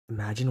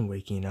Imagine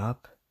waking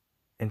up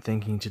and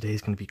thinking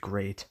today's going to be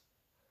great,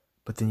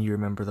 but then you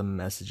remember the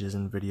messages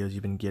and videos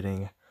you've been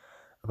getting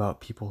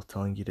about people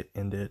telling you to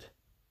end it,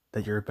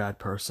 that you're a bad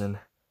person,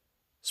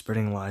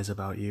 spreading lies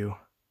about you.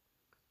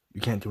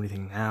 You can't do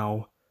anything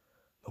now.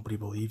 Nobody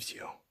believes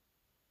you,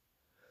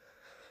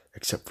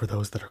 except for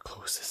those that are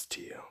closest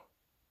to you.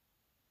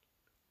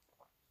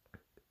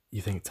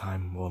 You think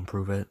time will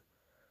improve it,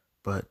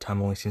 but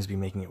time only seems to be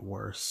making it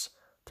worse.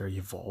 They're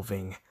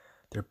evolving.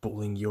 They're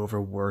bullying you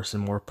over worse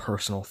and more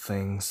personal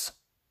things.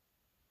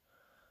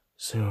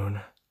 Soon,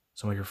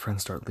 some of your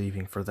friends start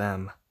leaving for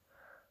them.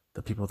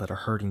 The people that are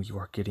hurting you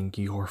are getting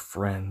your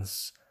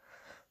friends.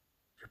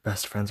 Your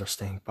best friends are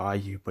staying by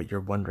you, but you're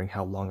wondering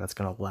how long that's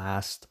going to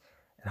last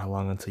and how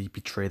long until you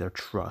betray their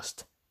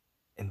trust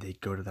and they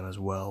go to them as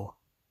well.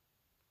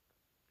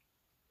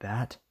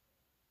 That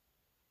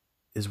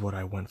is what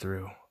I went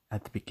through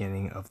at the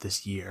beginning of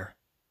this year.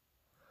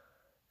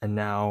 And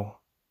now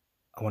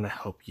I want to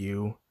help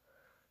you,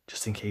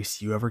 just in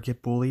case you ever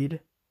get bullied.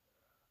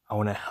 I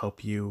want to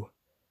help you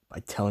by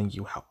telling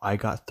you how I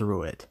got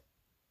through it,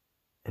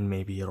 and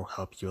maybe it'll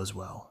help you as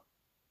well.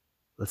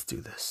 Let's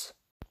do this.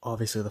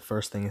 Obviously, the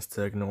first thing is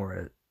to ignore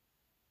it.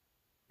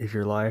 If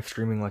you're live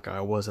streaming like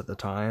I was at the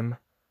time,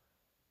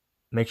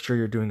 make sure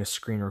you're doing a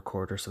screen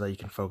recorder so that you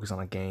can focus on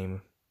a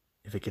game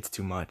if it gets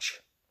too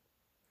much.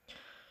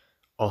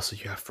 Also,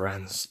 you have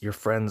friends. Your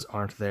friends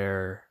aren't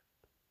there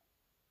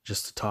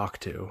just to talk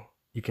to.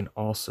 You can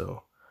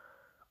also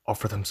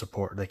offer them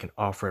support. They can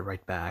offer it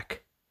right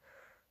back.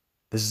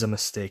 This is a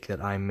mistake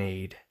that I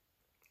made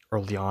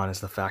early on,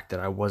 is the fact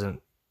that I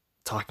wasn't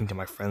talking to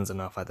my friends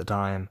enough at the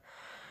time.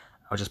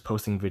 I was just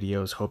posting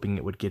videos hoping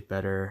it would get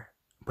better,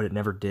 but it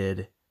never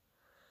did.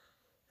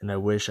 And I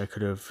wish I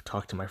could have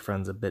talked to my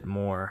friends a bit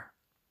more.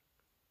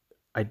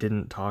 I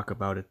didn't talk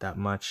about it that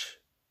much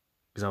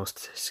because I was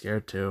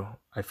scared to.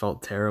 I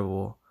felt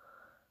terrible.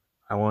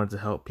 I wanted to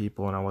help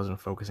people and I wasn't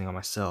focusing on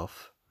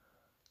myself,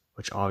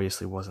 which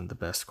obviously wasn't the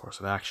best course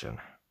of action.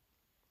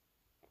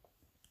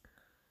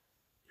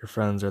 Your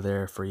friends are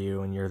there for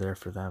you and you're there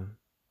for them.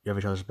 You have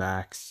each other's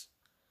backs.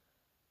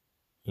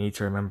 You need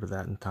to remember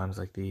that in times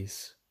like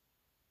these.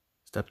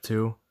 Step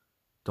 2,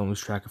 don't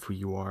lose track of who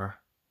you are.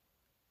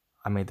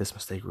 I made this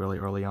mistake really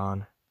early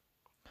on.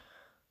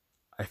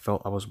 I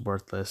felt I was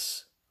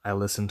worthless. I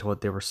listened to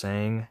what they were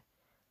saying,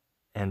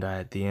 and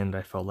at the end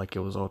I felt like it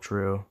was all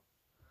true.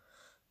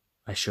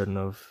 I shouldn't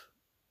have,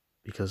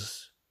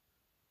 because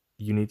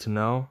you need to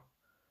know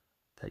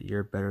that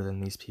you're better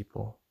than these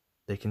people.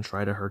 They can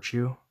try to hurt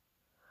you,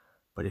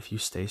 but if you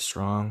stay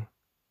strong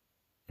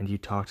and you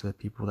talk to the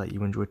people that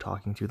you enjoy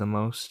talking to the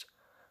most,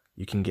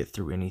 you can get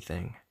through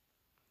anything,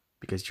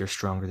 because you're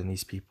stronger than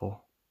these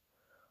people.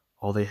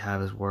 All they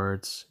have is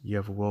words. You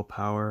have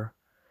willpower,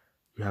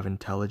 you have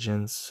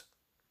intelligence,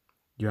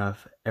 you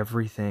have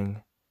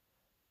everything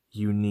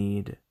you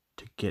need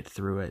to get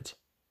through it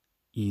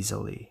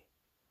easily.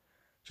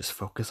 Just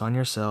focus on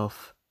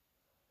yourself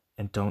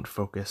and don't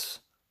focus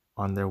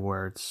on their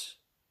words,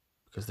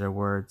 because their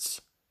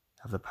words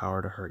have the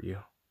power to hurt you.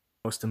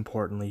 Most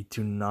importantly,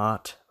 do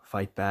not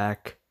fight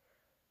back.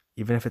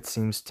 Even if it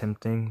seems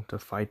tempting to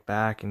fight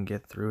back and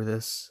get through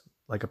this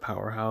like a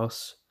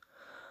powerhouse,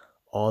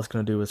 all it's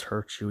going to do is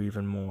hurt you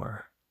even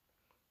more.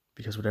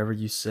 Because whatever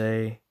you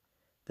say,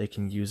 they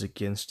can use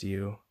against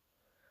you.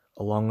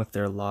 Along with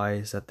their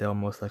lies that they'll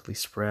most likely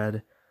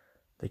spread,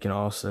 they can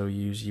also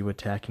use you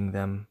attacking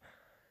them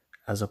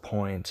as a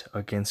point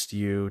against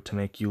you to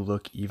make you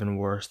look even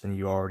worse than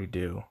you already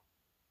do.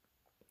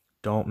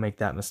 Don't make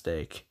that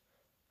mistake.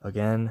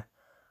 Again,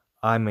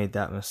 I made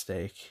that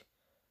mistake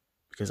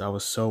because I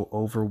was so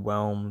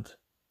overwhelmed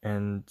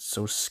and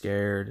so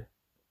scared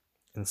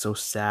and so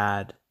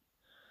sad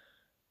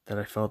that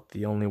I felt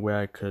the only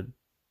way I could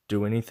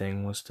do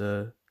anything was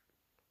to,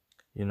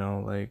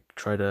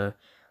 try to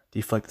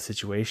deflect the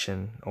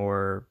situation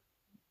or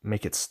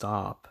make it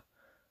stop.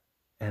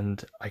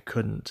 And I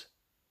couldn't.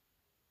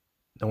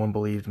 No one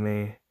believed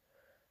me.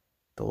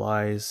 The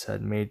lies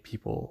had made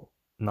people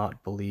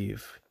not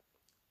believe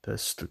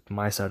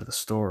my side of the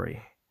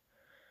story.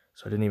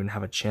 So I didn't even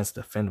have a chance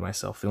to defend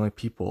myself. The only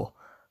people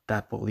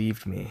that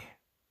believed me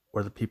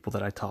were the people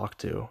that I talked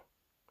to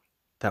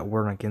that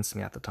weren't against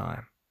me at the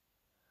time.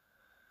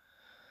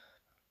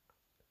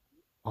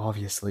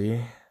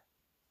 Obviously,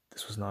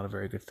 this was not a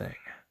very good thing.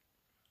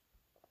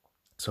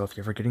 So if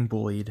you're ever getting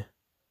bullied,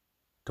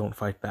 don't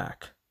fight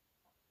back.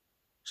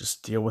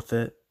 Just deal with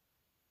it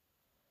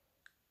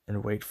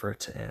and wait for it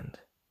to end.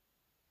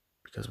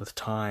 Because with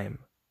time,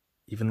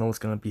 even though it's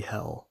going to be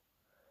hell,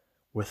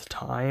 with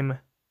time,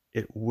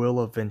 it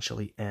will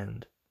eventually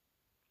end.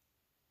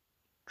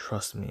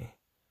 Trust me,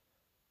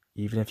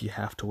 even if you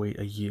have to wait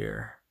a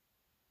year,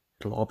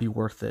 it'll all be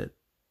worth it,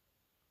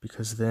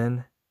 because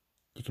then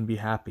you can be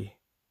happy.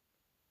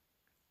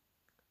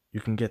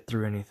 You can get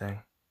through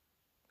anything.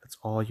 That's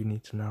all you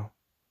need to know.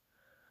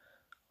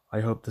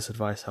 I hope this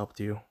advice helped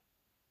you,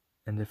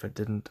 and if it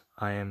didn't,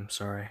 I am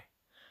sorry.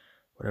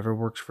 Whatever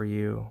works for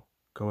you,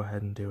 go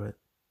ahead and do it.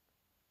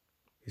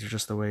 These are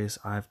just the ways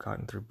I've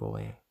gotten through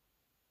bullying.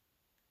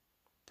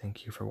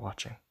 thank you for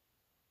watching.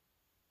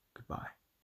 Goodbye.